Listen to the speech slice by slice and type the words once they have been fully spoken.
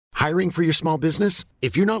Hiring for your small business?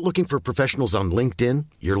 If you're not looking for professionals on LinkedIn,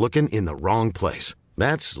 you're looking in the wrong place.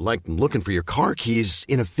 That's like looking for your car keys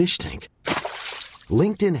in a fish tank.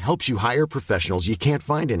 LinkedIn helps you hire professionals you can't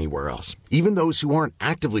find anywhere else, even those who aren't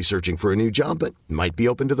actively searching for a new job but might be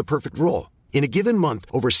open to the perfect role. In a given month,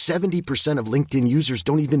 over 70% of LinkedIn users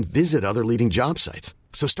don't even visit other leading job sites.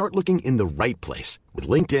 So start looking in the right place. With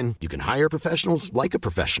LinkedIn, you can hire professionals like a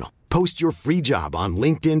professional. Post your free job on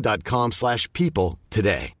linkedin.com/people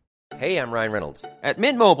today. Hey, I'm Ryan Reynolds. At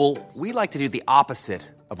Mint Mobile, we like to do the opposite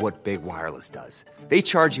of what Big Wireless does. They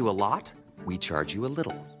charge you a lot, we charge you a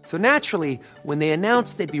little. So naturally, when they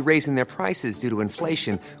announced they'd be raising their prices due to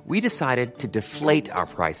inflation, we decided to deflate our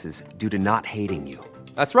prices due to not hating you.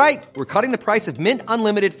 That's right. We're cutting the price of Mint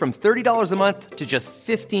Unlimited from $30 a month to just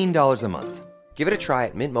 $15 a month. Give it a try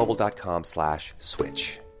at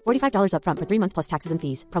mintmobile.com/switch. $45 up front for 3 months plus taxes and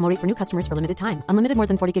fees. Promo rate for new customers for limited time. Unlimited more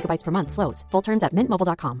than 40 gigabytes per month. Slows full terms at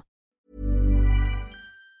mintmobile.com.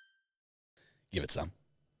 Give it some.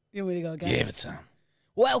 You want me to go again? Give it some.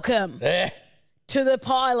 Welcome There. to the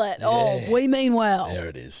pilot of We Mean Well. There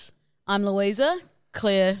it is. I'm Louisa,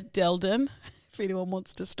 Claire Delden, if anyone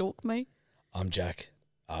wants to stalk me. I'm Jack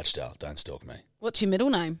Archdale. Don't stalk me. What's your middle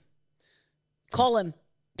name? Colin.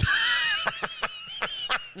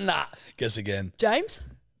 Nah. Guess again. James?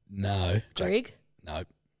 No. Greg? No.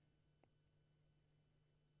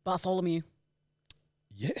 Bartholomew.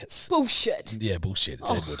 Yes. Bullshit. Yeah, bullshit.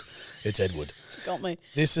 It's Edward. It's Edward. Got me.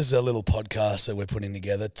 This is a little podcast that we're putting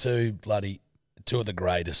together. Two of the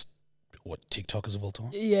greatest, TikTokers of all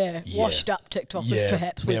time? Yeah. Washed up TikTokers,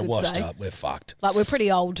 perhaps we could washed say. up. We're fucked. Like, we're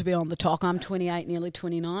pretty old to be on the talk. I'm 28, nearly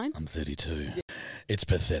 29. I'm 32. It's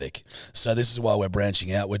pathetic. So this is why we're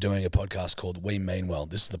branching out. We're doing a podcast called We Mean Well.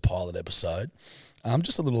 This is the pilot episode.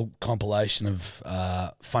 Just a little compilation of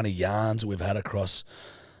funny yarns we've had across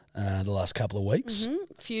the last couple of weeks. A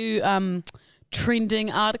few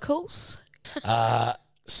trending articles.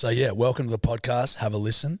 So, yeah, welcome to the podcast. Have a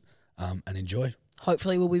listen and enjoy.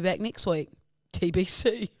 Hopefully we'll be back next week.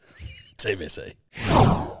 TBC. TBC.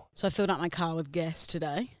 So I filled up my car with gas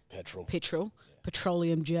today. Petrol.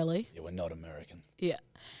 Petroleum jelly. Yeah, we're not American. Yeah.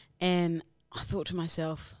 And I thought to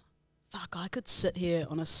myself, fuck, I could sit here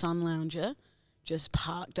on a sun lounger just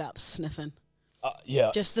parked up sniffing.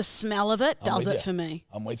 Yeah. Just the smell of it does it for me.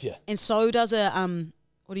 I'm with you. And so does a,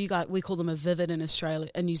 what do you guys, we call them a Vivid in Australia,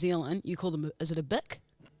 in New Zealand. You call them, is it a Bic?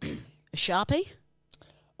 A Sharpie?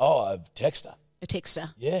 Oh, a Texter. A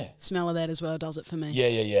Texter. Yeah. Smell of that as well does it for me.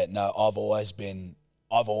 Yeah. No, I've always been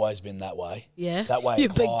that way. Yeah? That way. You're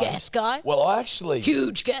a big gas guy? Well, I actually...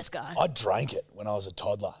 Huge gas guy. I drank it when I was a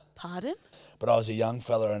toddler. Pardon? But I was a young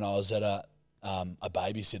fella and I was at a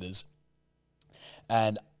babysitter's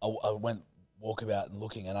and I went walkabout and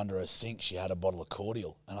looking, and under a sink she had a bottle of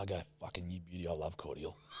cordial. And I go, fucking you beauty, I love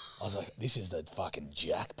cordial. I was like, this is the fucking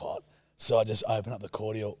jackpot. So I just opened up the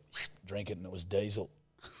cordial, drink it, and it was diesel.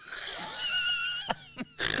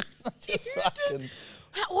 Just fucking...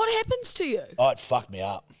 What happens to you? Oh, it fucked me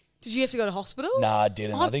up. Did you have to go to hospital? No, I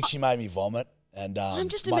didn't. I think she made me vomit. And I'm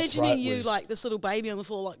just my imagining you was, like this little baby on the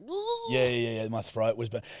floor, like. Yeah. My throat was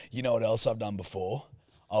bad. You know what else I've done before?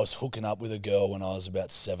 I was hooking up with a girl when I was about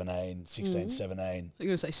 17. You're going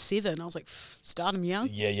to say 7. I was like, start him young.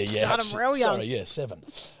 Yeah. Start him real young. Sorry, yeah, 7.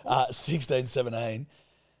 16, 17.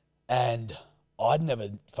 And I'd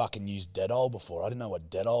never fucking used Dettol before. I didn't know what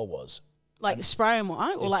Dettol was. Like the spray and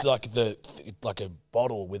what? Or it's like a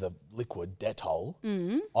bottle with a liquid Dettol.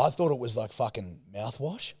 Mm-hmm. I thought it was like fucking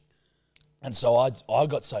mouthwash. And so I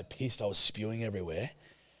got so pissed I was spewing everywhere.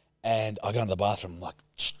 And I go into the bathroom, like,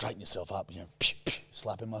 straighten yourself up,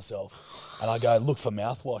 slapping myself. And I go look for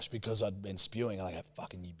mouthwash because I'd been spewing. And I go,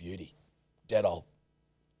 fucking you beauty. Dettol.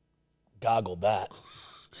 Gargled that.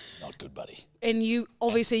 Not good, buddy. And you,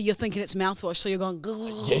 obviously, you're thinking it's mouthwash, so you're going,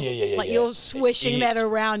 yeah. Like you're swishing that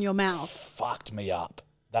around your mouth. Fucked me up.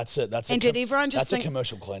 That's it. Did everyone just think... That's a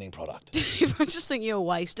commercial cleaning product. Did everyone just think you were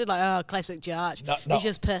wasted? Like, oh, classic Jarge. No. He's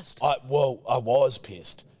just pissed. I was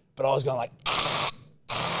pissed. But I was going like,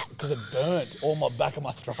 because it burnt all my back of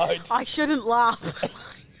my throat. I shouldn't laugh.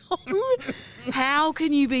 How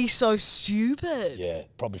can you be so stupid? Yeah,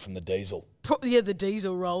 probably from the diesel. The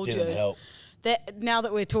diesel rolled you. Didn't help. Now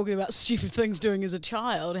that we're talking about stupid things doing as a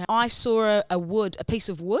child, I saw a piece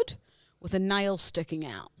of wood with a nail sticking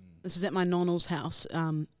out. This was at my nonna's house,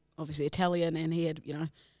 obviously Italian, and he had,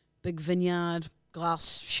 big vineyard,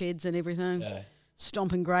 glass sheds and everything,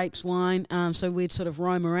 stomping grapes, wine. So we'd sort of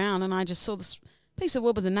roam around, and I just saw this piece of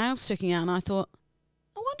wood with a nail sticking out, and I thought,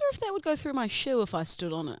 I wonder if that would go through my shoe if I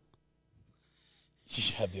stood on it. You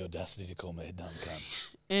have the audacity to call me a dumb cunt.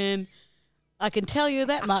 And I can tell you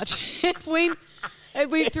that much. It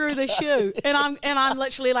went through the shoe. And I'm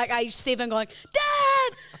literally like age 7 going,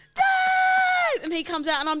 Dad! Dad! And he comes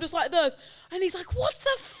out and I'm just like this. And he's like, what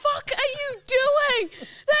the fuck are you doing?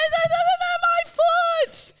 My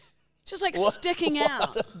foot! Just like sticking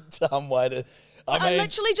out. What a dumb way to... I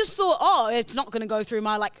literally just thought, oh, it's not going to go through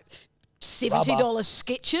my like $70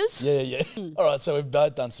 Skechers. Yeah. All right, so we've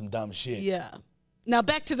both done some dumb shit. Yeah. Now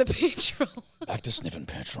back to the petrol. Back to sniffing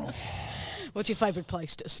petrol. What's your favourite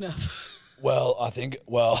place to sniff? Well,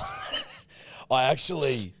 I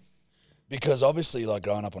actually, because obviously like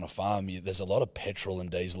growing up on a farm, there's a lot of petrol and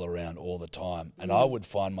diesel around all the time. And I would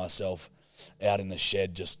find myself out in the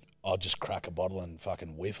shed I'll just crack a bottle and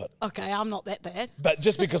fucking whiff it. Okay, I'm not that bad. But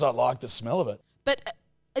just because I like the smell of it. But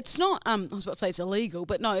it's not, I was about to say it's illegal,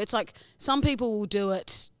 but no, it's like some people will do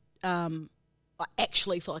it like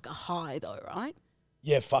actually for like a high though, right?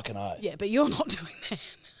 Yeah, fucking oath. Yeah, but you're not doing that.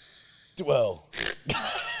 Well,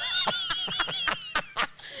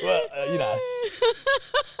 you know,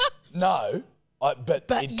 no, but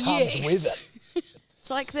it comes with it. It's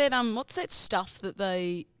like that, what's that stuff that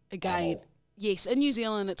they, again, yes, in New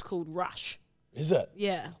Zealand it's called Rush. Is it?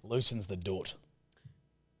 Yeah. Loosens the doot.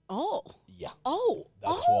 Oh. Yeah. Oh.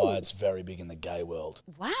 That's why it's very big in the gay world.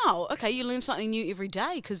 Wow. Okay, you learn something new every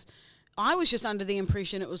day because I was just under the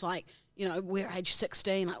impression it was like, you know, we're age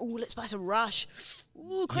 16, like, oh, let's buy some Rush.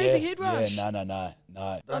 Ooh, crazy head Rush. Yeah, no.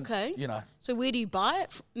 Don't, Okay. You know. So where do you buy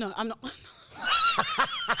it? No, I'm not.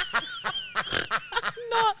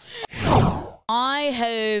 I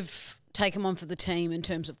have taken one for the team in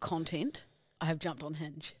terms of content. I have jumped on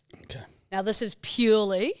Hinge. Okay. Now, this is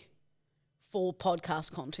purely for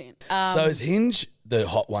podcast content. So is Hinge the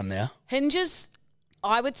hot one now? Hinge is,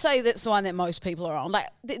 I would say that's the one that most people are on. Like,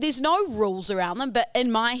 there's no rules around them, but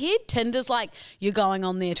in my head, Tinder's like you're going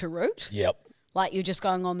on there to root. Yep. Like you're just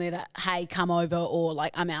going on there to, hey, come over, or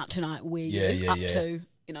like I'm out tonight, where you up to,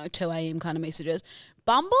 you know, 2 a.m. kind of messages.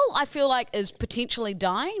 Bumble, I feel like, is potentially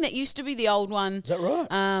dying. That used to be the old one. Is that right?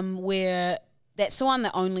 Where that's the one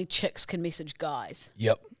that only chicks can message guys.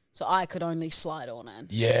 Yep. So I could only slide on in.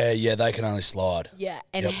 Yeah, they can only slide. Yeah,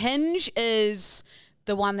 and Hinge is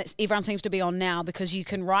the one that everyone seems to be on now because you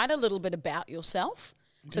can write a little bit about yourself.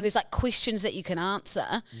 Okay. So there's like questions that you can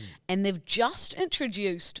answer, and they've just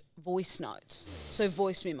introduced voice notes, so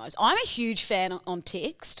voice memos. I'm a huge fan on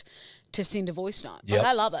text to send a voice note. Yep. Like,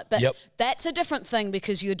 I love it, but Yep. that's a different thing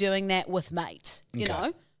because you're doing that with mates, you Okay.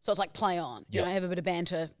 know? So it's like play on, you Yep. know, have a bit of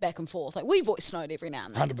banter back and forth. Like we voice note every now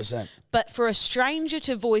and then. 100%. But for a stranger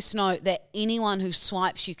to voice note that anyone who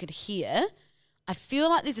swipes you could hear, I feel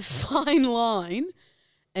like there's a fine line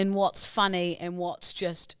in what's funny and what's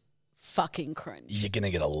just fucking cringe. You're going to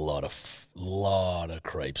get a lot of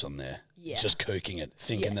creeps on there. Yeah. Just kooking it,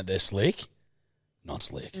 thinking that they're slick. Not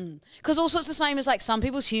slick. Because also it's the same as like some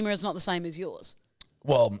people's humour is not the same as yours.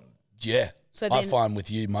 Well, yeah. So I then- find with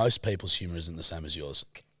you, most people's humour isn't the same as yours.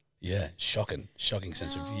 Yeah, shocking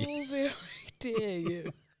sense of How you. very dare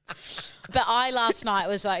you. But I last night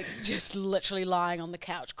was like just literally lying on the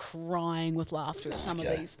couch crying with laughter at some of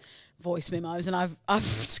these voice memos, and I've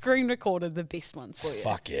screen recorded the best ones for you.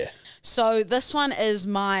 Fuck yeah. So this one is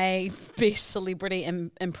my best celebrity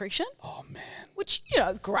impression. Oh, man. Which, you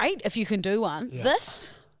know, great if you can do one. Yeah.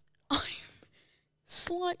 This, I'm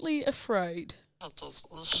slightly afraid.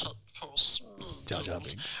 Jar Jar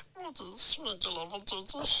Binks.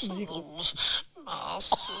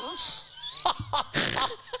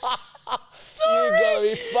 Sorry. You gotta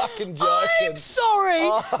be fucking joking. I'm sorry.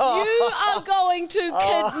 You are going to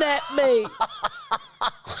kidnap me.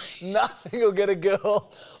 Nothing will get a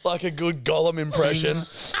girl like a good Gollum impression.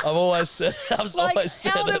 I've always said Like, it.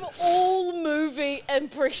 out of all movie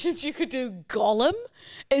impressions you could do, Gollum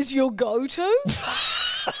is your go-to?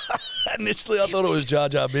 Initially, I thought it was Jar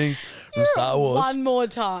Jar Binks from Star Wars. One more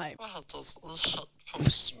time.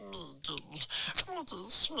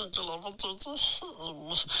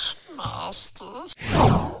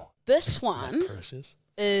 This one Precious.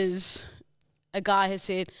 is a guy has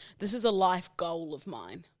said, this is a life goal of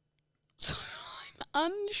mine. So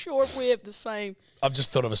I'm unsure if we have the same. I've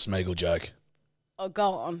just thought of a Smeagol joke. Oh,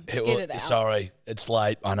 go on. Get it out. Sorry, it's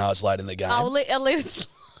late. I know it's late in the game. I'll let it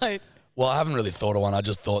slide. Well, I haven't really thought of one. I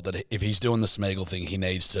just thought that if he's doing the Smeagol thing, he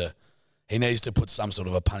needs to put some sort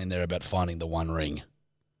of a pun in there about finding the one ring.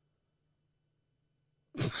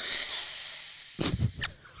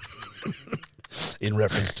 in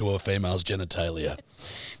reference to a female's genitalia.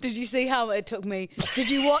 Did you see how it took me? Did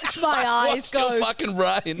you watch my eyes What's go? your fucking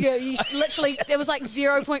brain? Yeah, you literally, it was like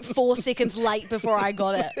 0.4 seconds late before I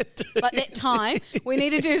got it. Like that time, we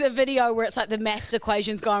need to do the video where it's like the maths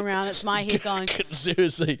equations going around. It's my head going,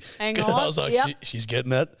 Seriously. Hang 'Cause I on, was like, yep. she's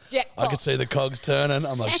getting it. Jackpot. I could see the cogs turning.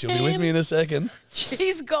 I'm like, she'll be with me in a second.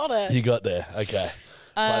 she's got it. You got there. Okay.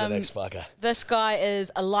 Play the next fucker. This guy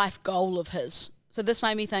is a life goal of his. So this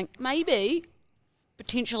made me think, maybe,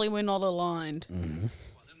 potentially we're not aligned. Mm-hmm.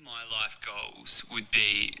 One of my life goals would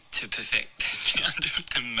be to perfect the sound of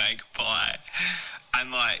the magpie.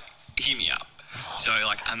 And like, hear me out. So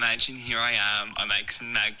like, imagine here I am, I make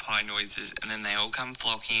some magpie noises and then they all come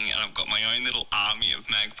flocking and I've got my own little army of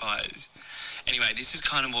magpies. Anyway, this is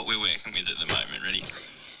kind of what we're working with at the moment. Ready?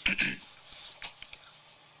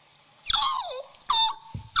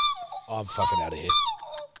 I'm fucking out of here.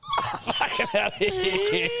 I'm fucking out of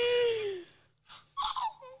here.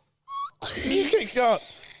 You keep going.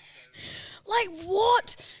 Like,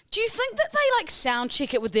 what? Do you think that they, like, sound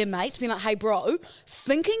check it with their mates, being like, hey, bro,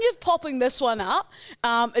 thinking of popping this one up,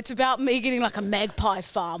 it's about me getting, like, a magpie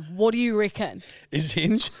farm. What do you reckon? Is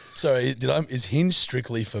Hinge, sorry, is Hinge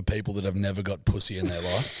strictly for people that have never got pussy in their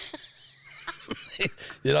life?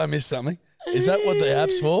 Did I miss something? Is that what the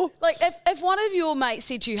app's for? Like, if one of your mates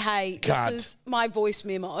said to you, hey, Can't. this is my voice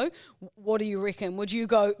memo, what do you reckon? Would you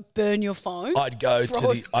go burn your phone? I'd go to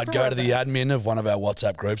Throw the it? admin of one of our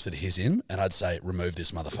WhatsApp groups that he's in, and I'd say, remove this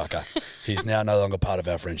motherfucker. He's now no longer part of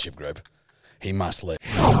our friendship group. He must leave.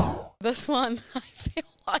 This one, I feel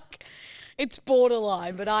like it's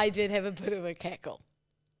borderline, but I did have a bit of a cackle.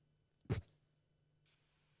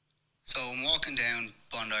 So I'm walking down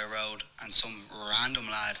Bondi Road and some random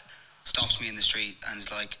lad stops me in the street and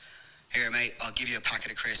is like, here mate, I'll give you a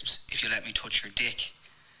packet of crisps if you let me touch your dick.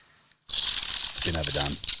 It's been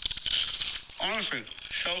overdone. Honestly,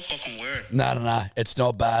 so fucking weird. No. It's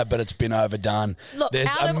not bad, but it's been overdone. Look, There's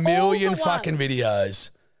out a of all million the fucking ones- videos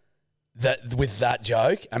that with that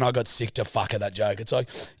joke, and I got sick to fuck of that joke. It's like,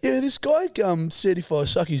 yeah, this guy said if I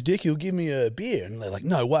suck his dick, he'll give me a beer. And they're like,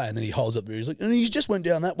 no way. And then he holds up the beer. He's like, and he just went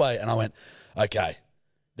down that way. And I went, okay.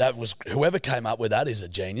 That was whoever came up with that is a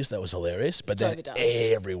genius. That was hilarious. But then overdone.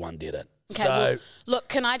 everyone did it. Okay, So well, look,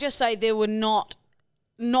 can I just say there were not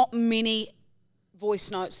many voice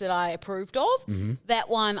notes that I approved of. Mm-hmm. That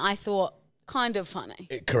one I thought kind of funny.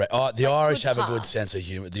 correct. Oh, the Irish good have a good pass. sense of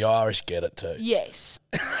humour. The Irish get it too. Yes.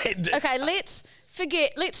 Okay, let's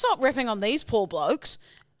stop ripping on these poor blokes.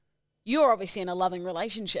 You're obviously in a loving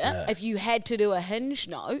relationship. Yeah. If you had to do a Hinge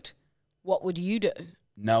note, what would you do?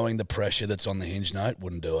 Knowing the pressure that's on the Hinge note,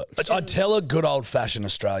 wouldn't do it. I'd tell a good old-fashioned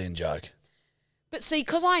Australian joke. But see,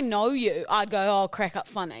 because I know you, I'd go, oh, crack up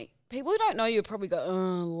funny. People who don't know you would probably go,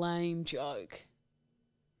 oh, lame joke.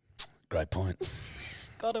 Great point.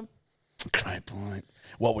 Got him. Great point.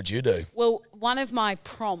 What would you do? Well, one of my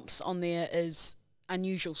prompts on there is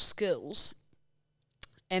unusual skills,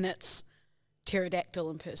 and it's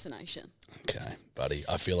pterodactyl impersonation. Okay, buddy.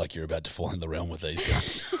 I feel like you're about to fall in the realm with these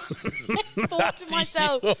guys. Thought to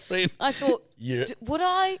myself, I thought, Yeah. would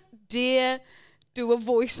I dare do a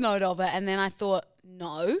voice note of it? And then I thought,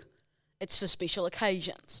 no, it's for special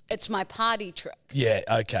occasions. It's my party trick. Yeah,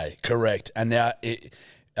 okay, correct. And now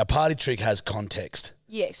a party trick has context.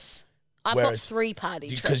 Yes. I've got Whereas- 3 party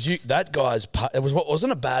tricks. Because that guy's, it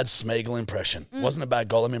wasn't a bad Smeagol impression. Wasn't a bad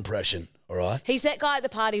Gollum impression, all right? He's that guy at the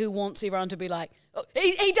party who wants everyone to be like, oh,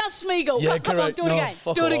 he does Smeagol. Yeah, Come on, correct. do it No, again.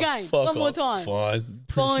 fuck Do it off. again. Fuck One more off. time. Fine.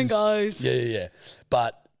 Fine, guys. Yeah.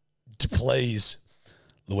 But please,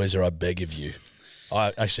 Louisa, I beg of you.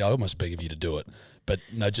 I almost beg of you to do it. But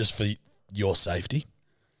no, just for your safety,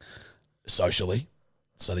 socially,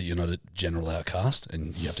 so that you're not a general outcast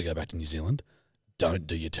and you have to go back to New Zealand, don't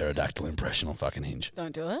do your pterodactyl impression on fucking Hinge.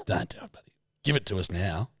 Don't do it. Don't do it, buddy. Give it to us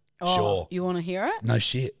now. Oh, Sure. You want to hear it? No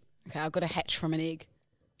shit. Okay, I've got to hatch from an egg.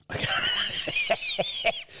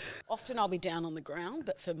 Often I'll be down on the ground,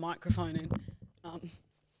 but for microphone and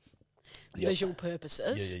Yep. visual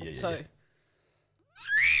purposes. Yeah. So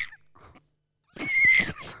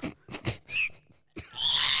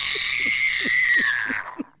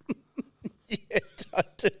Yeah,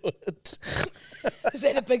 don't do it. is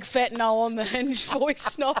that a big fat no on the Hinge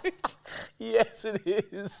voice note? Yes, it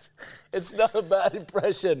is. It's not a bad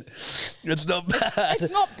impression. It's not bad.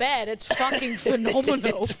 It's not bad. It's fucking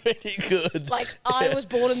phenomenal. It's pretty good. Like, I was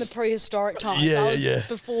born in the prehistoric times. Yeah, I was, yeah.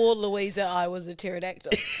 Before Louisa, I was a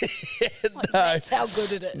pterodactyl. Like, no, that's how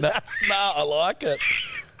good it is. I like it.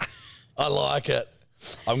 I like it.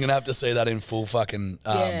 I'm going to have to see that in full fucking...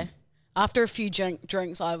 Yeah. After a few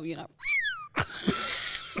drinks, I,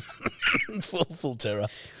 full terror.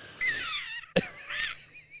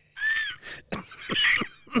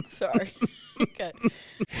 Sorry. Okay.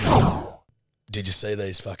 Did you see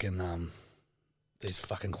these fucking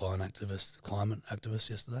climate activists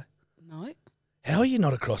yesterday? No. How are you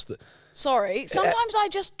not across the? Sorry. Sometimes I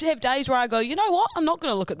just have days where I go, you know what? I'm not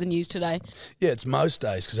going to look at the news today. Yeah, it's most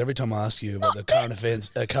days because every time I ask you about the current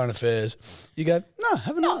affairs, you go, no,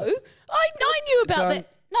 haven't No. I knew about that.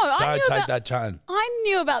 No, I knew Don't take about that tone. I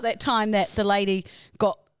knew about that time that the lady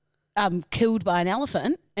got killed by an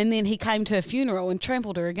elephant, and then he came to her funeral and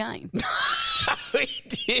trampled her again. We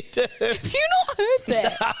didn't. Have you not heard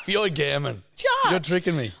that? You're gammon. Judge, You're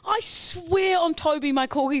tricking me. I swear on Toby, my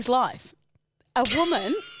corgi's life. A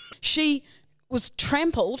woman, she was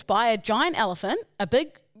trampled by a giant elephant, a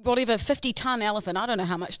big, 50-ton elephant. I don't know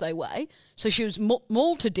how much they weigh. So she was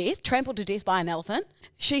mauled to death, trampled to death by an elephant.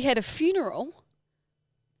 She had a funeral.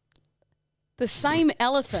 The same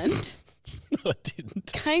elephant No, I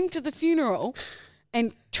didn't. came to the funeral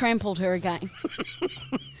and trampled her again.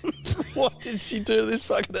 What did she do to this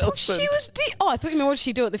fucking elephant? She was dead. Oh, I thought you meant what did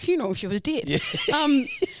she do at the funeral? She was dead. Yeah.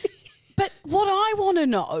 But what I want to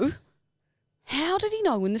know, how did he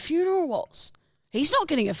know when the funeral was? He's not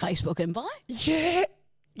getting a Facebook invite. Yeah.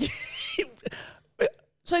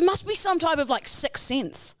 So it must be some type of like sixth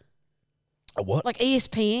sense, A what? like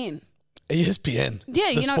ESPN. ESPN. Yeah,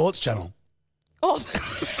 the you know- sports channel. Oh,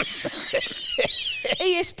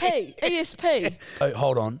 ESP. Oh,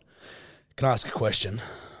 hold on. Can I ask a question?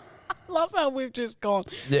 Love how we've just gone.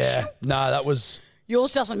 Yeah. No, that was.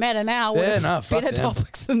 Yours doesn't matter now. We Yeah, have no, fuck better them.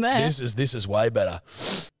 topics than that. This is way better.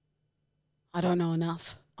 I don't know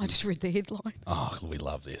enough. I just read the headline. Oh, we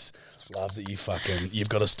love this. Love that you've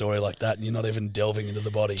got a story like that and you're not even delving into the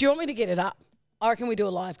body. Do you want me to get it up? I reckon we do a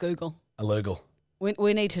live Google. Illegal.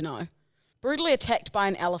 We need to know. Brutally attacked by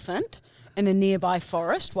an elephant in a nearby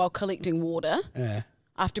forest while collecting water. Yeah.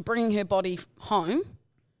 After bringing her body home,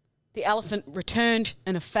 the elephant returned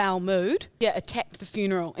in a foul mood. Yeah, attacked the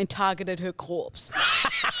funeral and targeted her corpse.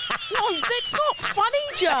 No, that's not funny,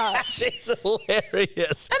 Judge. It's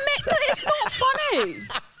hilarious. It's not funny.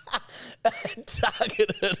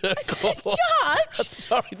 Targeted her corpse. Judge.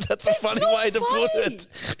 Sorry, that's a That's funny not way to put funny. it.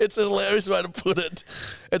 It's a hilarious way to put it.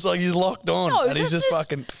 It's like he's locked on No, and he's just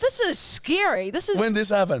fucking. This is scary. This is When did this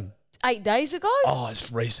happen? 8 days ago. Oh,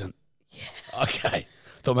 it's recent. Yeah. Okay.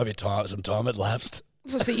 Thought maybe some time had lapsed.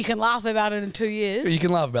 Well, so you can laugh about it in 2 years. You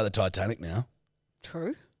can laugh about the Titanic now.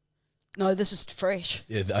 True. No, this is fresh.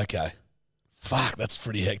 Yeah, okay. Fuck, that's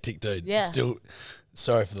pretty hectic, dude. Yeah. Still,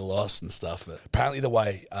 sorry for the loss and stuff. But apparently the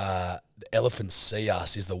way the elephants see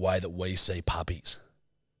us is the way that we see puppies.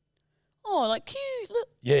 Oh, like cute. Look.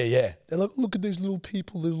 Yeah, yeah. They're like, look at these little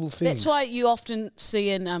people, little things. That's why you often see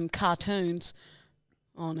in cartoons.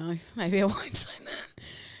 Oh no, maybe I won't say that.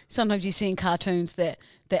 Sometimes you see in cartoons that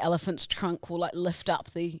the elephant's trunk will like lift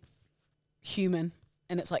up the human,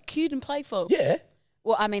 and it's like cute and playful. Yeah.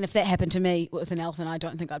 Well, I mean, if that happened to me with an elephant, I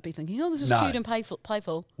don't think I'd be thinking, "Oh, this is No. cute and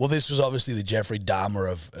playful." Well, this was obviously the Jeffrey Dahmer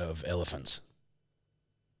of elephants.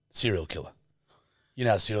 Serial killer. You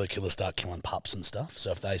know how serial killers start killing pups and stuff?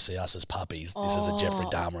 So if they see us as puppies, this is a Jeffrey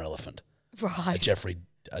Dahmer elephant. Right. A Jeffrey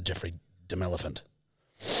Dahmer-elephant.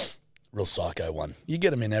 Real psycho one. You get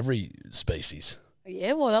them in every species.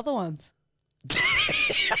 Yeah. What other ones?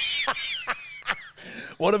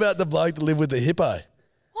 What about the bloke that lived with the hippo?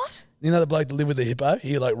 What? You know the bloke that lived with the hippo?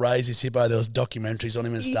 He like raised his hippo. There was documentaries on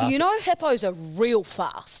him and stuff. You know, hippos are real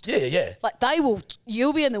fast. Yeah, yeah. Like they will.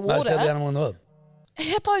 You'll be in the Most water. deadly animal in the world.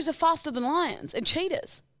 Hippos are faster than lions and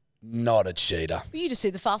cheetahs. Not a cheetah. You just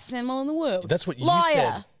said the fastest animal in the world. That's what you Liar.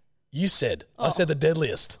 said. You said. I said the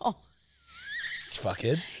deadliest. Oh.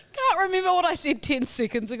 Fuckhead. Can't remember what I said 10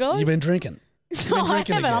 seconds ago. You've been drinking. You've been No, I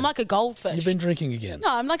drinking haven't. again. I'm like a goldfish. You've been drinking again.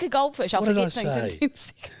 No, I'm like a goldfish. I'll What did I forget things say? in 10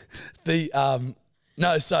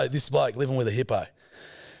 seconds. So this bloke living with a hippo.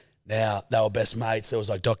 Now, they were best mates. There was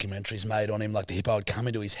like documentaries made on him. Like the hippo would come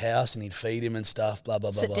into his house and he'd feed him and stuff, blah,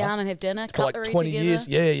 blah, blah, Sit blah. down and have dinner, For like cutlery 20 together. years.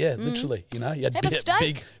 Yeah, literally. You know, you had Have a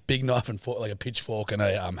steak. big knife and fork, like a pitchfork and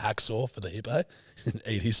a hacksaw for the hippo and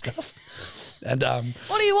eat his stuff. And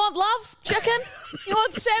What do you want, love? Chicken? You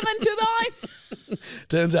want salmon tonight?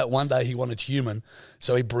 turns out one day he wanted human,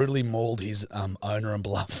 so he brutally mauled his owner and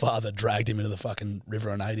beloved father, dragged him into the fucking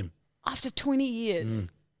river and ate him. After 20 years.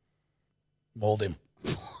 Mauled him.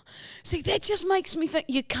 See, that just makes me think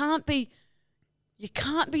you can't be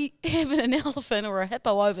having an elephant or a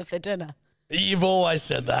hippo over for dinner. You've always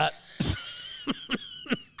said that.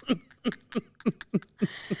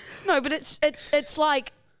 No, but it's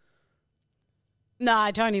like, no,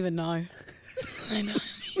 I don't even know. I know.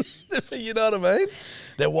 You know what I mean?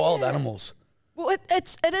 They're wild animals. Well,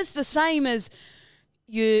 it is the same as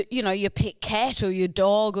your pet cat or your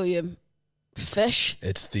dog or your Fish.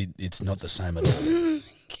 It's not the same at all.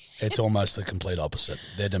 It's almost the complete opposite.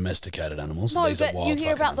 They're domesticated animals. No, These are but wild you hear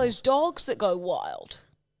fucking about animals. those dogs that go wild.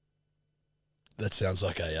 That sounds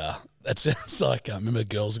like remember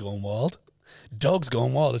Girls Gone Wild? Dogs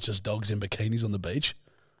Gone Wild. It's just dogs in bikinis on the beach.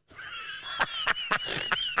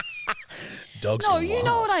 Dogs No, Gone you Wild.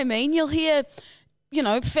 know what I mean. You'll hear,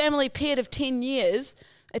 family pet of 10 years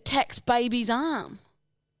attacks baby's arm.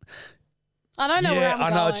 I don't know where I'm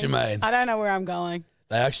going. I know what you mean. I don't know where I'm going.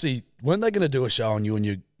 They actually, weren't they going to do a show on you and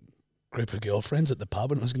your group of girlfriends at the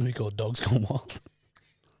pub, and it was going to be called Dogs Gone Wild?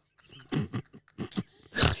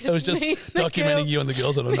 It was just me and the documenting girls. you and the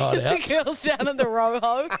girls on a night out. The girls down in the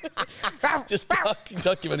Roho. Just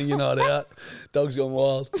documenting your night out. Dogs Gone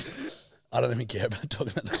Wild. I don't even care about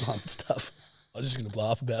talking about the climate stuff. I was just going to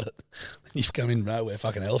blow up about it. You've come in nowhere,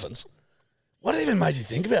 fucking elephants. What even made you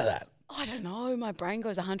think about that? I don't know. My brain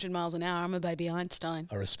goes 100 miles an hour. I'm a baby Einstein.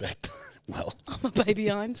 I respect. Well, I'm a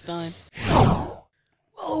baby Einstein.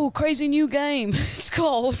 Oh, crazy new game. It's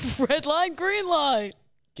called Red Light, Green Light.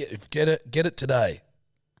 get it today.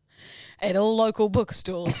 At all local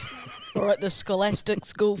bookstores or at the Scholastic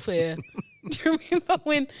School Fair. Do you remember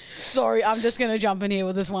when... Sorry, I'm just going to jump in here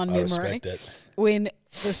with this one I memory. respect it. When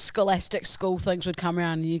the Scholastic School things would come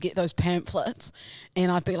around and you get those pamphlets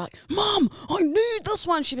and I'd be like, Mum, I need this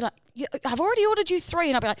one. She'd be like, yeah, I've already ordered you 3.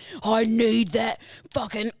 And I'd be like, I need that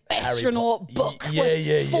fucking astronaut book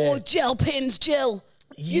with 4 gel pens, Jill.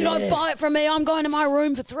 You don't buy it from me. I'm going to my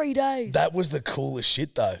room for 3 days. That was the coolest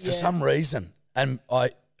shit, though, for some reason. And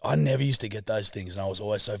I never used to get those things, and I was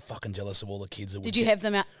always so fucking jealous of all the kids that would Did you have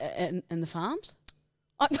them out in the farms?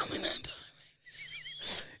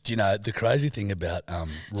 Do you know the crazy thing about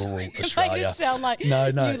rural Australia? Make it sound like no,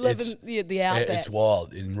 you live it's, in the outback. It's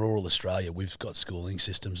wild. In rural Australia, we've got schooling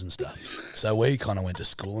systems and stuff. So we kind of went to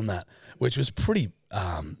school and that, which was pretty.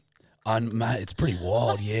 Mate, it's pretty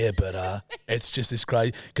wild, yeah. But it's just this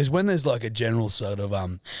crazy because when there's like a general sort of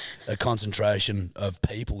a concentration of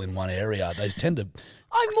people in one area, they tend to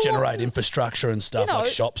generate infrastructure and stuff like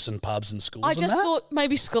shops and pubs and schools. I and just that. thought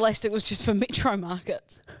maybe Scholastic was just for metro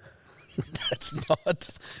markets. That's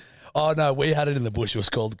not. Oh no, we had it in the bush. It was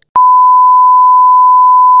called.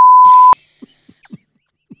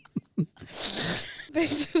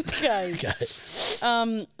 Okay.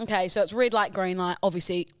 Okay, so it's red light, green light.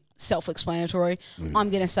 Obviously, self-explanatory. I'm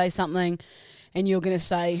going to say something, and you're going to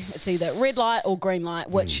say it's either red light or green light.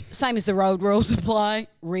 Which same as the road rules apply.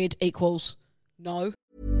 Red equals no.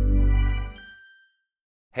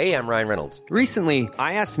 Hey, I'm Ryan Reynolds. Recently,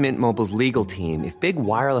 I asked Mint Mobile's legal team if big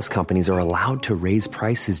wireless companies are allowed to raise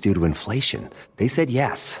prices due to inflation. They said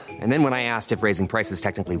yes. And then when I asked if raising prices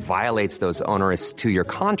technically violates those onerous 2-year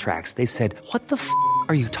contracts, they said, "What the f***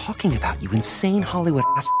 are you talking about, you insane Hollywood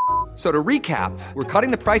ass?" So to recap, we're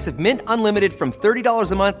cutting the price of Mint Unlimited from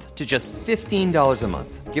 $30 a month to just $15 a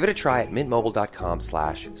month. Give it a try at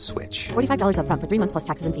mintmobile.com/switch. $45 up front for 3 months plus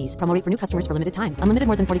taxes and fees. Promo rate for new customers for limited time. Unlimited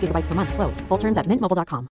more than 40 gigabytes per month. Slows full terms at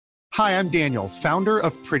mintmobile.com. Hi, I'm Daniel, founder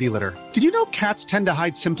of Pretty Litter. Did you know cats tend to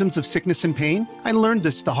hide symptoms of sickness and pain? I learned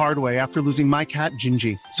this the hard way after losing my cat,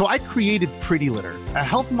 Gingy. So I created Pretty Litter, a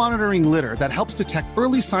health monitoring litter that helps detect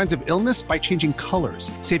early signs of illness by changing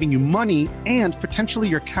colors, saving you money and potentially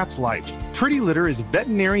your cat's life. Pretty Litter is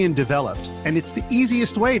veterinarian developed, and it's the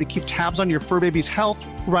easiest way to keep tabs on your fur baby's health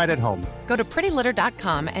right at home. Go to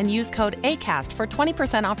prettylitter.com and use code ACAST for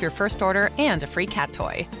 20% off your first order and a free cat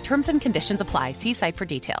toy. Terms and conditions apply. See site for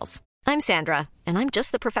details. I'm Sandra, and I'm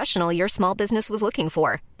just the professional your small business was looking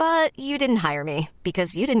for. But you didn't hire me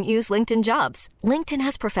because you didn't use LinkedIn Jobs. LinkedIn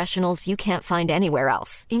has professionals you can't find anywhere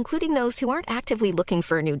else, including those who aren't actively looking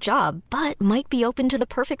for a new job, but might be open to the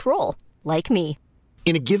perfect role, like me.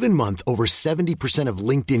 In a given month, over 70% of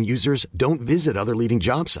LinkedIn users don't visit other leading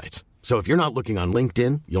job sites. So if you're not looking on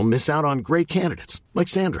LinkedIn, you'll miss out on great candidates like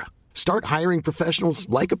Sandra. Start hiring professionals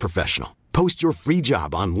like a professional. Post your free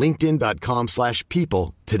job on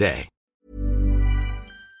linkedin.com/people today.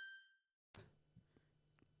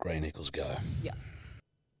 Green equals go. Yeah.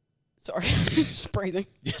 Sorry, just breathing.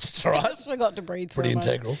 Yeah, it's all right. I just forgot to breathe. Pretty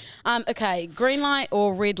integral. Okay, green light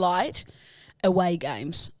or red light, away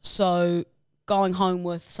games. So going home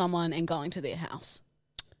with someone and going to their house.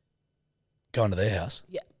 Going to their house?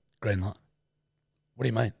 Yeah. Green light. What do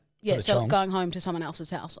you mean? Yeah, For the so chongs? going home to someone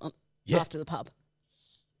else's house after the pub.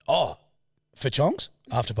 Oh, for chongs?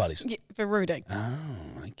 After parties? Yeah, for rooting.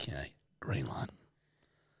 Oh, okay. Green light.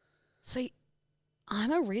 See,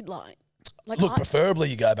 I'm a red light. Look, preferably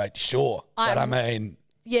you go back to shore. But I mean...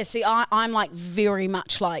 Yeah, see, I'm like very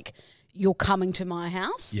much like, you're coming to my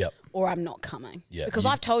house Yep. or I'm not coming. Yeah, Because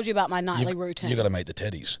I've told you about my nightly routine. You've got to meet the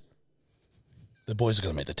teddies. The boys are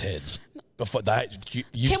going to meet the Teds. before that. You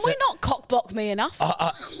Can said, we not cockblock me enough?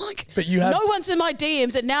 Like, but you have no one's in my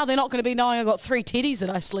DMs, and now they're not going to be knowing I've got 3 teddies that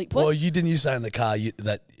I sleep with. Well, didn't you say in the car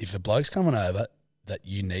that if a bloke's coming over, that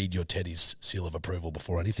you need your teddy's seal of approval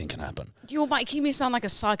before anything can happen? You're making me sound like a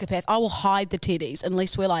psychopath. I will hide the teddies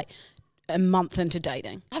unless we're like a month into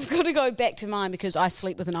dating. I've got to go back to mine because I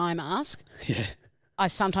sleep with an eye mask. Yeah. I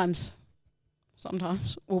sometimes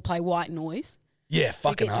will play white noise. Yeah,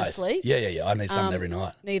 fucking get to oath. sleep. Yeah. I need something every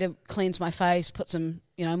night. Need to cleanse my face, put some,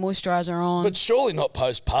 moisturiser on. But surely not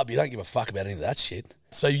post-pub. You don't give a fuck about any of that shit.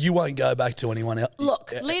 So you won't go back to anyone else?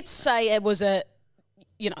 Look, let's say it was a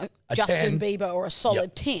Justin 10. Bieber or a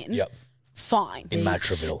solid 10. Yep. Fine. In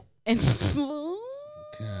Matraville.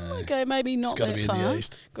 Okay, maybe not that far. It's got to be in the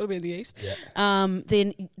east. Got to be in the east. Yeah.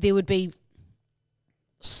 Then there would be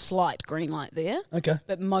slight green light there. Okay.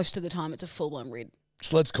 But most of the time it's a full-blown red.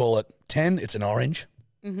 So let's call it 10, it's an orange.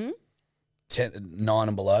 Mm-hmm. 9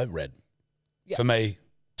 and below, red. Yep. For me,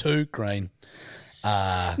 2, green.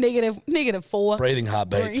 -4. Breathing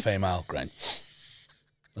heartbeat, green. female, green.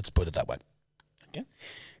 Let's put it that way. Okay.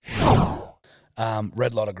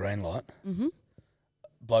 Red light or green light. Mm-hmm.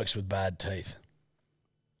 Blokes with bad teeth.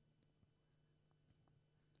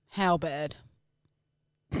 How bad?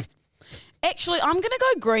 Actually, I'm going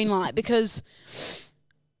to go green light because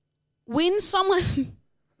when someone...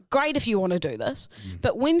 Great if you want to do this,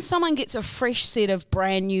 but when someone gets a fresh set of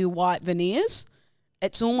brand new white veneers,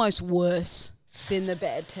 it's almost worse than the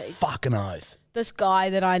bad teeth. Fucking oath. This guy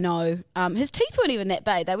that I know, his teeth weren't even that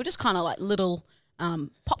bad. They were just kind of like little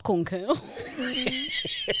popcorn kernels.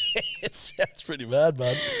 It sounds pretty bad,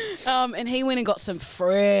 bud. And he went and got some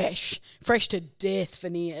fresh to death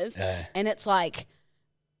veneers. Yeah. And it's like,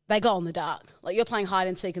 they glow in the dark. Like you're playing hide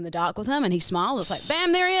and seek in the dark with him and he smiles. It's like,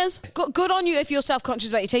 bam, there he is. Good on you if you're self-conscious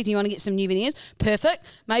about your teeth and you want to get some new veneers. Perfect.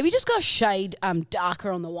 Maybe just go a shade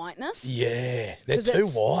darker on the whiteness. Yeah, they're too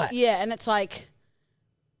white. Yeah, and it's like,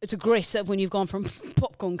 it's aggressive when you've gone from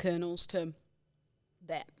popcorn kernels to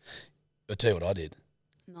that. I'll tell you what I did.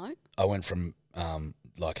 No? I went from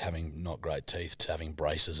like having not great teeth to having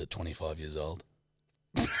braces at 25 years old.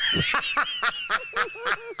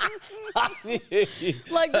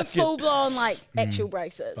 Like the full-blown, actual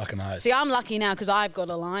braces. Fucking oath. See, I'm lucky now because I've got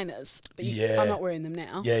aligners, but I'm not wearing them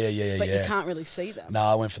now. Yeah. But you can't really see them. No,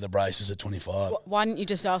 I went for the braces at 25. Why didn't you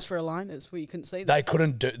just ask for aligners where you couldn't see them? They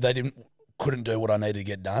couldn't do what I needed to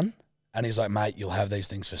get done. And he's like, mate, you'll have these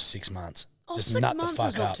things for 6 months. Oh, just 6 nut months the fuck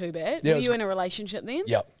is not up. too bad. Yeah, Were you in a relationship then?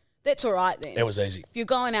 Yep. That's all right then. It was easy. If you're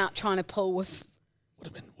going out trying to pull with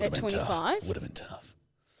at 25. Would have been tough.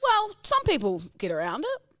 Well, some people get around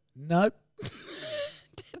it. Nope.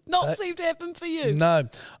 Did not seem to happen for you. No.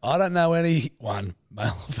 I don't know anyone,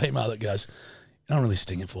 male or female, that goes, you don't really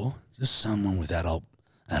sting it for. Just someone with adult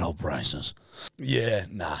braces. Yeah,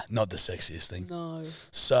 nah, not the sexiest thing. No.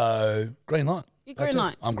 So, green light. You're green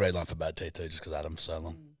light. I'm green light for bad teeth too, just because I had them for so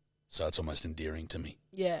long. So it's almost endearing to me.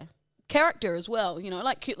 Yeah. Character as well,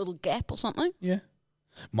 like cute little gap or something. Yeah.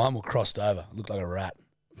 Mine were crossed over. Looked like a rat.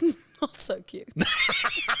 Not so cute.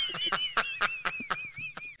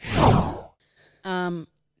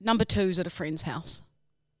 Number 2's at a friend's house.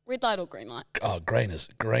 Red light or green light? Oh, green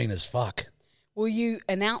as fuck. Will you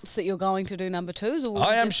announce that you're going to do number 2's? Or will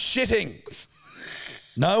I you am shitting.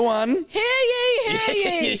 No one. Hear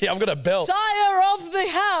ye. Yeah, I've got a bell. Sire of the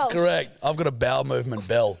house. Correct. I've got a bowel movement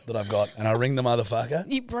bell that I've got, and I ring the motherfucker.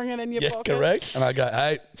 You bring it in your pocket. Yeah, correct. And I go,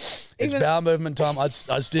 hey, it's bowel movement time. I'd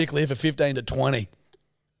steer clear for 15 to 20.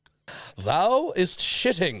 Thou is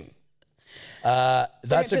shitting.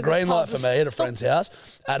 That's a green light for me at a friend's house.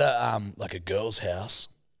 At a girl's house,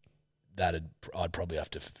 I'd probably have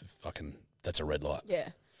to fucking. That's a red light. Yeah.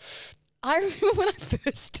 I remember when I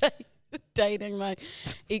first started dating my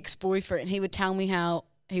ex-boyfriend, he would tell me how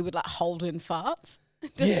he would hold in farts.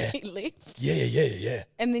 Yeah. Yeah.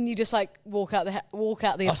 And then you just walk out the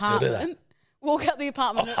apartment. I still do that. Walk out the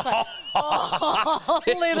apartment and it's like,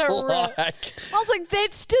 let it rip. I was like,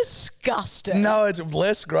 that's disgusting. No, it's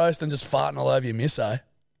less gross than just farting all over your misso.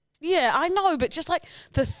 Yeah, I know, but just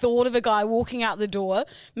the thought of a guy walking out the door,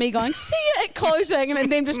 me going, see you at closing,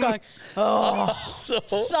 and then just going,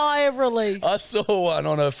 sigh of relief. I saw one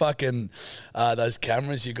on a fucking, those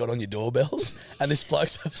cameras you got on your doorbells, and this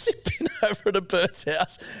bloke's obviously been over at a bird's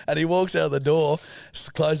house, and he walks out of the door,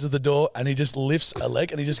 closes the door, and he just lifts a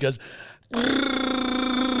leg, and he just goes,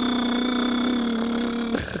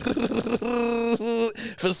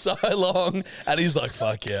 for so long, and he's like,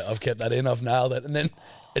 fuck yeah, I've kept that in, I've nailed it. And then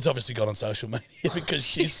it's obviously got on social media because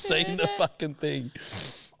she's seen the fucking thing.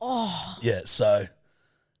 Oh. Yeah, so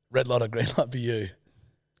red light or green light for you?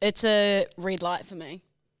 It's a red light for me.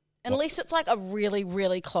 Unless it's like a really,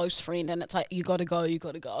 really close friend and it's like, you got to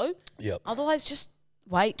go. Yep. Otherwise, just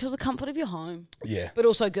wait till the comfort of your home. Yeah. But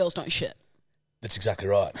also, girls don't shit. That's exactly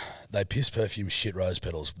right. They piss, perfume, shit rose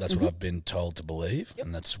petals. That's what I've been told to believe,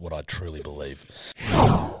 and that's what I truly believe.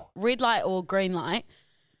 Red light or green light,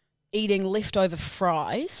 eating leftover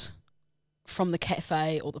fries from the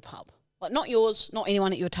cafe or the pub. Like, not yours, not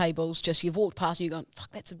anyone at your tables, just you've walked past and you're going, fuck,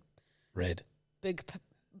 that's a Red. big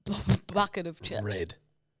bucket of chips. Red.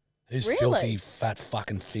 Whose Really? filthy, fat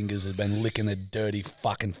fucking fingers have been licking their dirty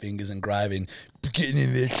fucking fingers and graving, getting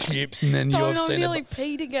in their chips, and then Don't I nearly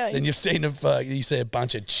peed again? Then you've seen you see a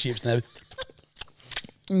bunch of chips, and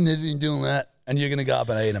they're doing that, and you're going to go up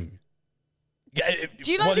and eat them. Do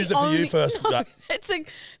you know what the is it for you only- first? No, it's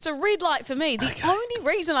a red light for me. The only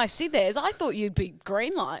reason I said that is I thought you'd be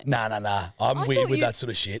green light. Nah. I'm I weird thought with you- that sort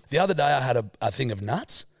of shit. The other day I had a thing of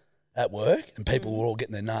nuts at work, and people were all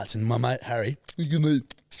getting their nuts, and my mate Harry, he's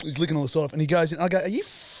licking all the side off, and he goes in, I go, are you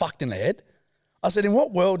fucked in the head? I said, in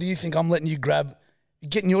what world do you think I'm letting you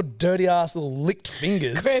getting your dirty ass little licked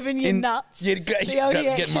fingers, Grabbing your nuts. Yeah, The only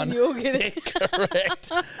action you're getting. Yeah,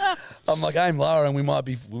 correct. I'm like, aim lower, and we might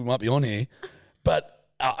be on here, but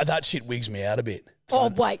that shit wigs me out a bit. Oh,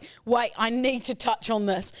 wait, I need to touch on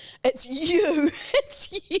this. It's you.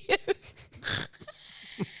 It's you.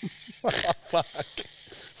 Oh,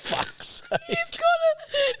 fuck's sake. You've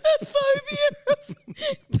got a phobia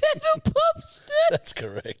of pedal pop sticks. That's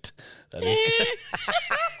correct. That is correct.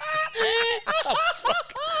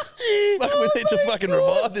 Fuck, we need to fucking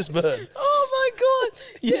revive this bird. Oh, my God.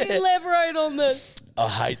 Yeah. Elaborate on this. I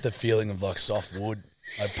hate the feeling of like soft wood,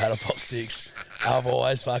 like paddle pop sticks. I've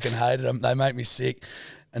always fucking hated them. They make me sick.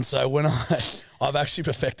 And so when I've actually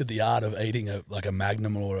perfected the art of eating a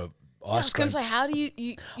Magnum or a I was ice going cream. to say, how do you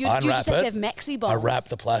I just have unwrap to have maxi bowls? I wrap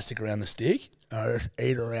the plastic around the stick. And I just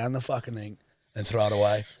eat around the fucking thing and throw it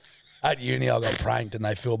away. At uni, I got pranked and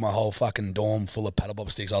they filled my whole fucking dorm full of paddle pop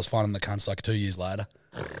sticks. I was finding the cunts like 2 years later.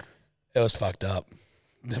 It was fucked up.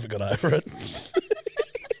 Never got over it.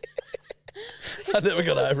 I never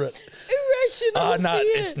got over it. Irrational No,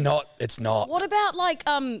 fear. it's not. What about like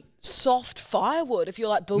soft firewood? If you're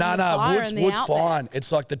like building a fire in the wood's outback? fine.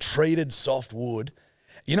 It's like the treated soft wood.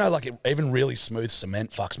 You know, like even really smooth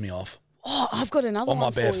cement fucks me off. Oh, I've got another On one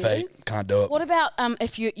my bare for feet, you. can't do it. What about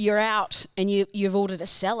if you're out and you've ordered a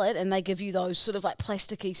salad and they give you those sort of like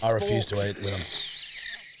plasticky I refuse to sporks? eat with them.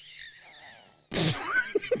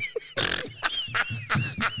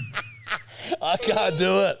 I can't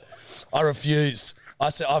do it. I refuse. I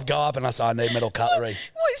go up and I say I need metal cutlery.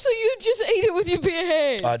 Wait, so you just eat it with your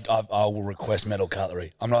bare hand? I will request metal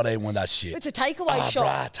cutlery. I'm not eating one of that shit. It's a takeaway shop.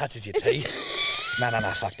 Bruh, touches your teeth. No,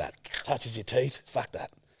 fuck that. Touches your teeth. Fuck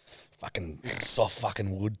that. Fucking soft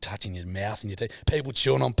fucking wood touching your mouth and your teeth. People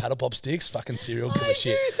chewing on paddle pop sticks. Fucking cereal killer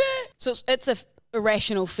shit. So it's a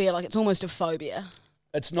irrational fear, like it's almost a phobia.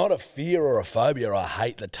 It's not a fear or a phobia. I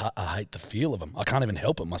hate the feel of them. I can't even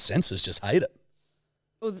help it. My senses just hate it.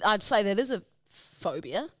 Well, I'd say that is a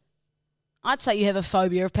phobia. I'd say you have a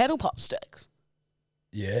phobia of paddle pop sticks.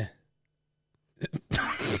 Yeah.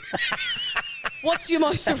 What's your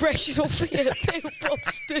most irrational fear? Paddle pop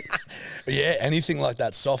sticks. Yeah, anything like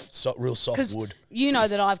that, real soft 'Cause wood. you know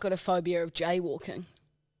that I've got a phobia of jaywalking.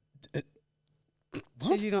 What?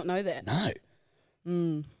 Did you not know that?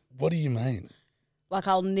 No. What do you mean? Like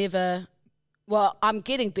I'll never. Well, I'm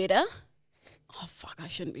getting better. Oh fuck! I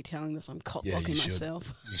shouldn't be telling this. I'm cock blocking you myself.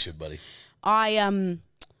 should. You should, buddy. I'll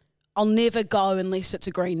never go unless it's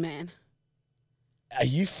a green man. Are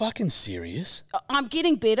you fucking serious? I'm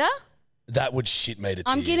getting better. That would shit me to tears.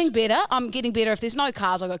 I'm getting better. I'm getting better. If there's no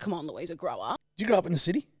cars, I go, come on, Louisa, grow up. You grew up in the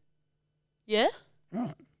city? Yeah?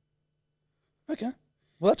 Right. Okay.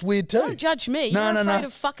 Well, that's weird too. Don't judge me. No, You're no, afraid no.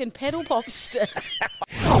 of fucking pedal pop sticks.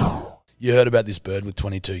 You heard about this bird with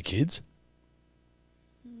 22 kids?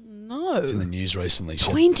 No. It's in the news recently.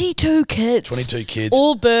 22 kids. 22 kids.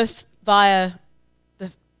 All birth via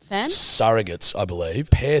the fan? Surrogates, I believe.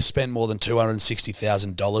 Pair spent more than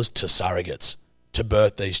 $260,000 to surrogates to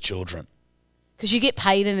birth these children. Because you get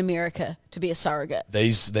paid in America to be a surrogate.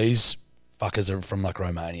 These fuckers are from like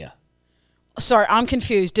Romania. Sorry, I'm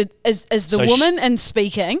confused. Is the So woman in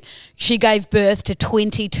speaking, she gave birth to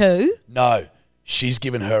 22? No, she's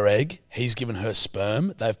given her egg. He's given her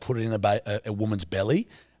sperm. They've put it in a woman's belly,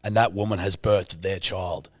 and that woman has birthed their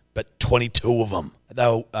child. But 22 of them. They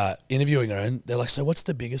were interviewing her, and they're like, so what's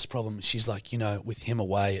the biggest problem? She's like, with him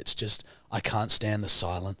away, it's just, I can't stand the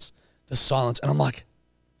silence. The silence. And I'm like,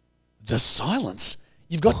 the silence?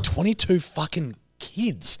 You've got 22 fucking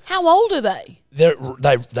kids. How old are they?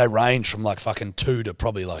 They range from like fucking 2 to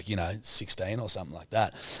probably like 16 or something like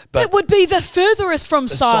that. But It would be the furthest from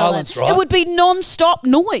silence. right? It would be non-stop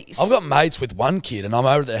noise. I've got mates with one kid, and I'm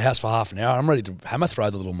over at their house for half an hour. I'm ready to hammer throw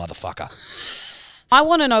the little motherfucker. I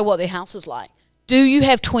want to know what their house is like. Do you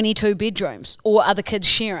have 22 bedrooms, or are the kids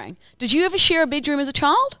sharing? Did you ever share a bedroom as a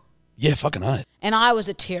child? Yeah, fucking oath. And I was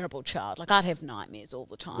a terrible child. Like, I'd have nightmares all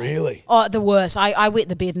the time. Really? Oh, the worst. I wet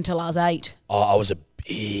the bed until I was 8. Oh, I was a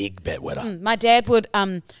big bedwetter. My dad would,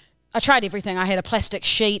 I tried everything. I had a plastic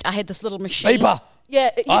sheet. I had this little machine. Beeper. Yeah.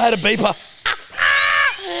 I had a beeper.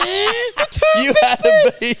 You had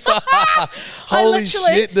a beeper. Holy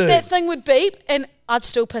shit, dude. That thing would beep and I'd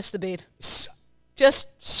still piss the bed.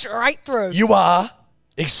 Just straight through. You are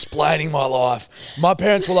explaining my life. My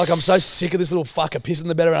parents were like, I'm so sick of this little fucker pissing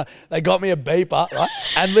the bed around. They got me a beeper, right?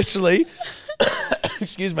 And literally,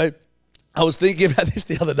 excuse me, I was thinking about this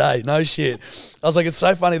the other day. No shit. I was like, it's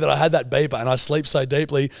so funny that I had that beeper and I sleep so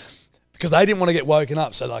deeply because they didn't want to get woken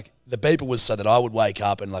up. So like the beeper was so that I would wake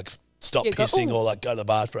up and like stop pissing or like go to the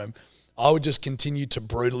bathroom. I would just continue to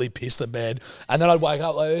brutally piss the bed. And then I'd wake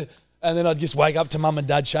up like, and then I'd just wake up to mum and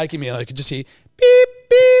dad shaking me and I could just hear beep,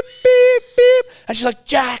 beep, beep, beep. And she's like,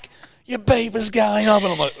 Jack, your beeper's going off.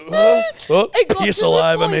 And I'm like, piss all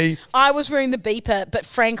over me. I was wearing the beeper, but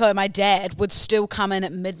Franco, my dad, would still come in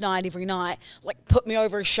at midnight every night, like put me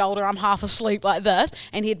over his shoulder. I'm half asleep like this.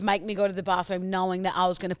 And he'd make me go to the bathroom knowing that I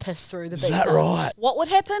was going to piss through the beeper. Is that right? What would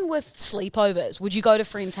happen with sleepovers? Would you go to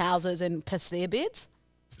friends' houses and piss their beds?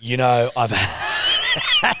 You know, I've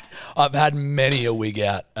had many a wig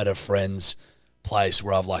out at a friend's place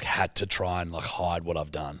where I've like had to try and like hide what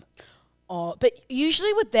I've done. Oh, but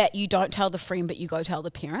usually with that, you don't tell the friend, but you go tell the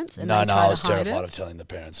parents. And No, they try I to was hide terrified it. of telling the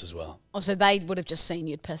parents as well. Oh, so they would have just seen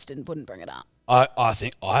you'd pissed and wouldn't bring it up. I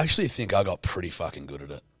actually think I got pretty fucking good at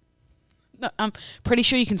it. No, I'm pretty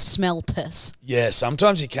sure you can smell piss. Yeah,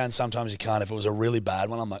 sometimes you can, sometimes you can't. If it was a really bad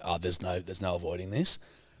one, I'm like, oh, there's no avoiding this.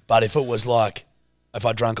 But if it was like, if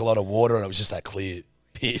I drank a lot of water and it was just that clear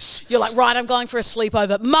piss. You're like, right, I'm going for a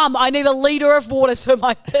sleepover. Mum, I need a litre of water so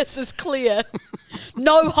my piss is clear.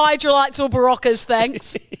 No hydrolytes or Baroccas,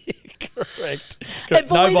 thanks. Correct.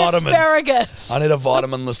 Avoid asparagus. I need a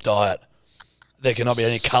vitaminless diet. There cannot be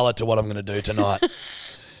any colour to what I'm going to do tonight.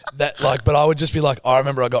 But I would just be like, I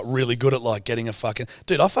remember I got really good at like getting a fucking...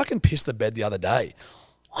 Dude, I fucking pissed the bed the other day.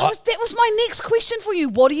 That was my next question for you.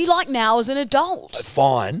 What do you like now as an adult?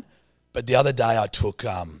 Fine. But the other day I took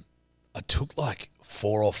like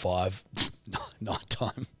 4 or 5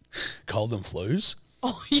 nighttime cold and flus.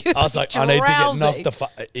 Oh, you I was like, I need to get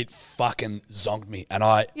knocked it fucking zonked me. And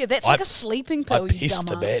that's like a sleeping pill, I you pissed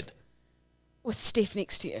the dumbass. bed. With Steph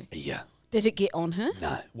next to you? Yeah. Did it get on her?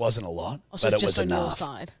 No, it wasn't a lot, So but it just was on your enough.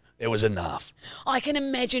 side? It was enough. I can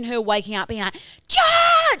imagine her waking up being like,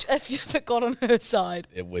 George! If it got on her side.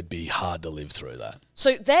 It would be hard to live through that.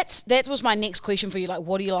 So that was my next question for you. Like,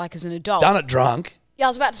 what do you like as an adult? Done it drunk. Yeah, I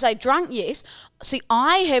was about to say drunk, yes. See,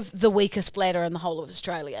 I have the weakest bladder in the whole of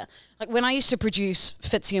Australia. Like when I used to produce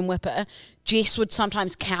Fitzy and Whipper, Jess would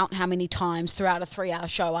sometimes count how many times throughout a 3-hour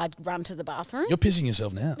show I'd run to the bathroom. You're pissing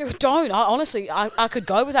yourself now. Don't. I could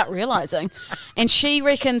go without realising. And she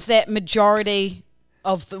reckons that majority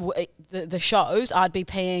of the shows I'd be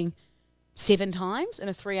peeing 7 times in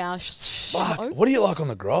a 3-hour show. Fuck. What do you like on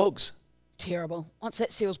the grogs? Terrible. Once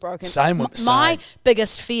that seal's broken. Same. My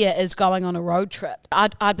biggest fear is going on a road trip.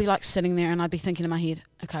 I'd be like sitting there and I'd be thinking in my head,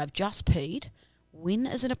 okay, I've just peed. When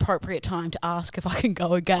is an appropriate time to ask if I can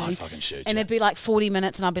go again? I'd fucking shoot And you. it'd be like 40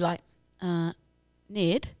 minutes and I'd be like,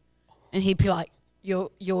 Ned? And he'd be like,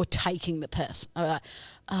 you're taking the piss. I'd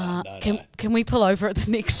be like, can we pull over at the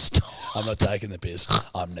next stop? I'm not taking the piss.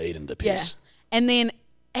 I'm needing to piss. Yeah. And then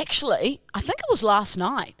actually, I think it was last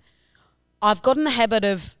night, I've got in the habit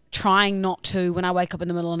of trying not to, when I wake up in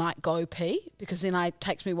the middle of the night, go pee, because then it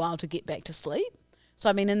takes me a while to get back to sleep. So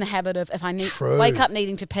I've been in the habit of, if I wake up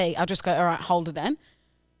needing to pee, I'll just go, all right, hold it in.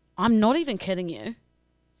 I'm not even kidding you.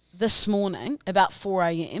 This morning, about 4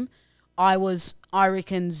 a.m., I was, I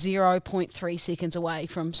reckon, 0.3 seconds away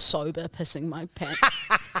from sober pissing my pants.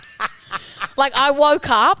 Like, I woke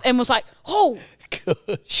up and was like, oh,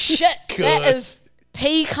 shit, that is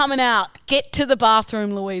pee coming out. Get to the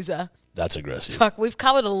bathroom, Louisa. That's aggressive. Fuck, we've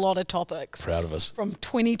covered a lot of topics. Proud of us. From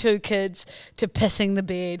 22 kids to pissing the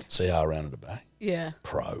bed. See how I rounded it back? Yeah.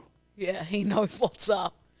 Pro. Yeah, he knows what's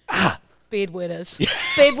up. Bedwetters.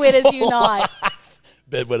 Bedwetters unite.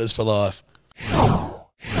 Bedwetters for life.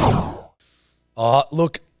 Oh,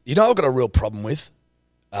 look, you know I've got a real problem with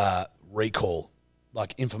recall,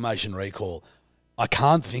 like information recall. I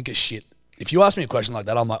can't think of shit if you ask me a question like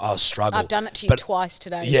that, I'm like, I'll struggle. I've done it to you twice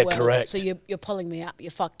today Yeah, as well. correct. So you're pulling me up.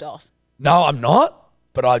 You're fucked off. No, I'm not.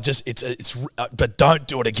 But but don't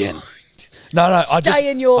do it again. No,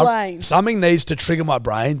 Stay in your lane. Something needs to trigger my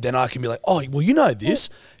brain. Then I can be like, oh, well, you know this.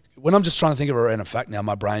 When I'm just trying to think of a random fact now,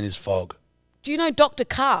 my brain is fog. Do you know Dr.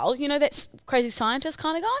 Carl? You know that crazy scientist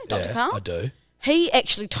kind of guy, Dr. Carl? I do. He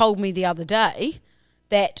actually told me the other day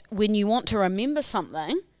that when you want to remember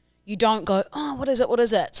something, you don't go, oh, what is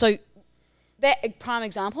it? So that prime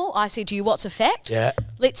example, I said to you, what's a fact? Yeah.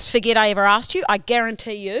 Let's forget I ever asked you. I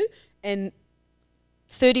guarantee you in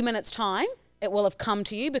 30 minutes' time, it will have come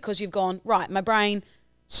to you because you've gone, right, my brain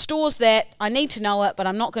stores that. I need to know it, but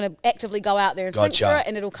I'm not going to actively go out there and think through it,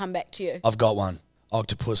 and it'll come back to you. I've got one.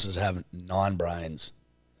 Octopuses have 9 brains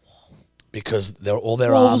because all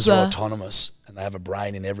their arms are autonomous and they have a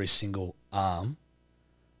brain in every single arm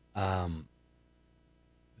and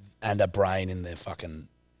a brain in their fucking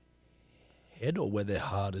head or where their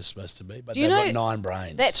heart is supposed to be. But they've got 9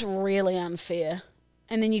 brains. That's really unfair.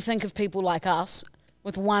 And then you think of people like us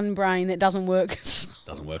with one brain that doesn't work.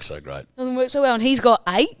 Doesn't work so great. Doesn't work so well. And he's got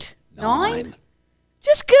 8, 9.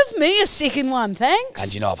 Just give me a second one, thanks.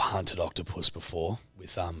 And you know I've hunted octopus before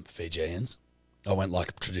with Fijians. I went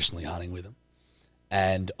like traditionally hunting with them.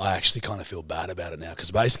 And I actually kind of feel bad about it now because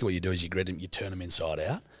basically what you do is you grit them, you turn them inside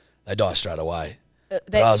out. They die straight away.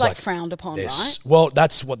 That's like frowned upon, right? Well,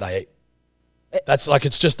 that's what they eat. That's like,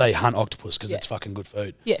 it's just they hunt octopus because it's fucking good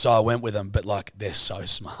food. Yeah. So I went with them, but like they're so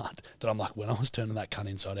smart that I'm like, when I was turning that cunt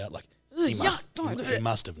inside out, like he must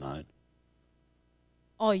have known.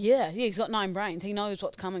 Oh yeah, he's got 9 brains. He knows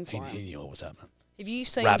what's coming for him. He knew what was happening. Have you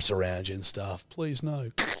seen wraps around you and stuff? Please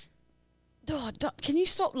no. Oh, can you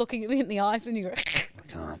stop looking at me in the eyes when you go? I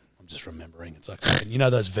can't. I'm just remembering. It's like fucking, you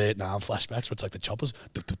know those Vietnam flashbacks where it's like the choppers.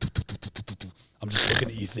 I'm just looking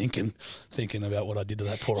at you thinking about what I did to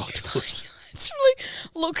that poor octopus. It's really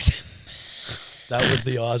looked. That was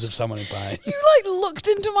the eyes of someone in pain. You like looked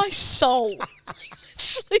into my soul.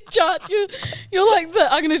 It's really Judge, you're like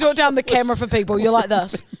the. I'm going to do it down the camera for people. You're like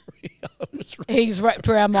this. He's wrapped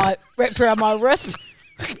around my wrist.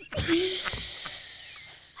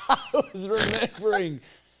 I was remembering.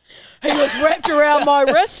 He was wrapped around my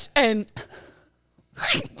wrist and.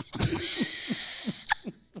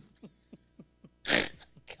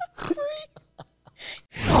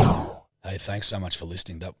 Hey, thanks so much for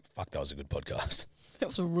listening. That was a good podcast. That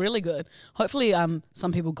was really good. Hopefully,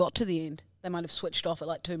 some people got to the end. They might have switched off at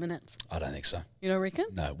like 2 minutes. I don't think so. You don't reckon?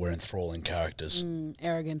 No, we're enthralling characters.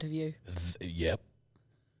 Arrogant of you. Yep.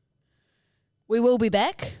 We will be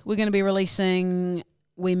back. We're going to be releasing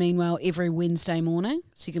We Mean Well every Wednesday morning,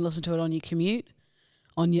 so you can listen to it on your commute,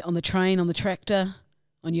 on the train, on the tractor,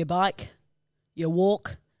 on your bike, your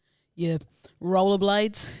walk, your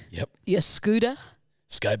rollerblades, your scooter.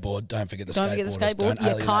 Skateboard, don't forget the skateboard. Don't forget the skateboard. Don't your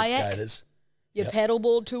alienate kayak, skaters. Your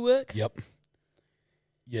paddleboard to work. Yep.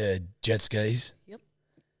 Your jet skis. Yep.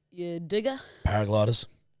 Your digger. Paragliders.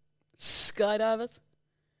 Skydivers.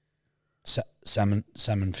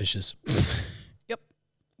 Salmon fishers. Yep.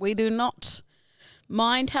 We do not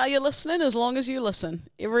mind how you're listening as long as you listen.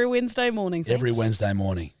 Every Wednesday morning. Thanks. Every Wednesday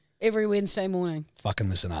morning. Every Wednesday morning. Fucking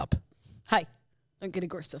listen up. Hey, don't get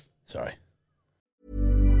aggressive. Sorry.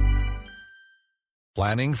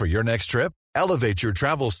 Planning for your next trip? Elevate your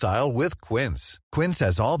travel style with Quince. Quince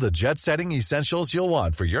has all the jet-setting essentials you'll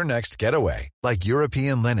want for your next getaway, like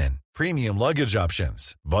European linen, premium luggage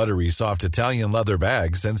options, buttery soft Italian leather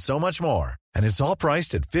bags, and so much more. And it's all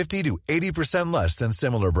priced at 50 to 80% less than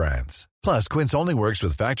similar brands. Plus, Quince only works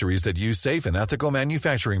with factories that use safe and ethical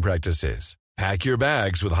manufacturing practices. Pack your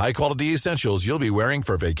bags with high-quality essentials you'll be wearing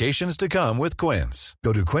for vacations to come with Quince.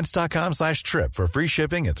 Go to quince.com/trip for free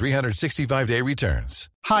shipping and 365-day returns.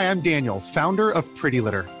 Hi, I'm Daniel, founder of Pretty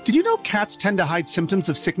Litter. Did you know cats tend to hide symptoms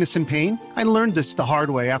of sickness and pain? I learned this the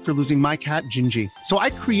hard way after losing my cat, Gingy. So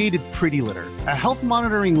I created Pretty Litter, a health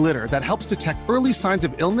monitoring litter that helps detect early signs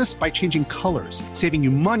of illness by changing colors, saving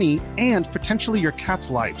you money and potentially your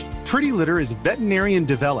cat's life. Pretty Litter is veterinarian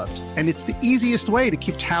developed, and it's the easiest way to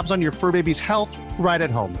keep tabs on your fur baby's health right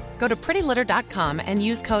at home. Go to prettylitter.com and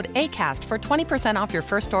use code ACAST for 20% off your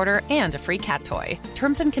first order and a free cat toy.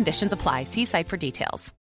 Terms and conditions apply. See site for details.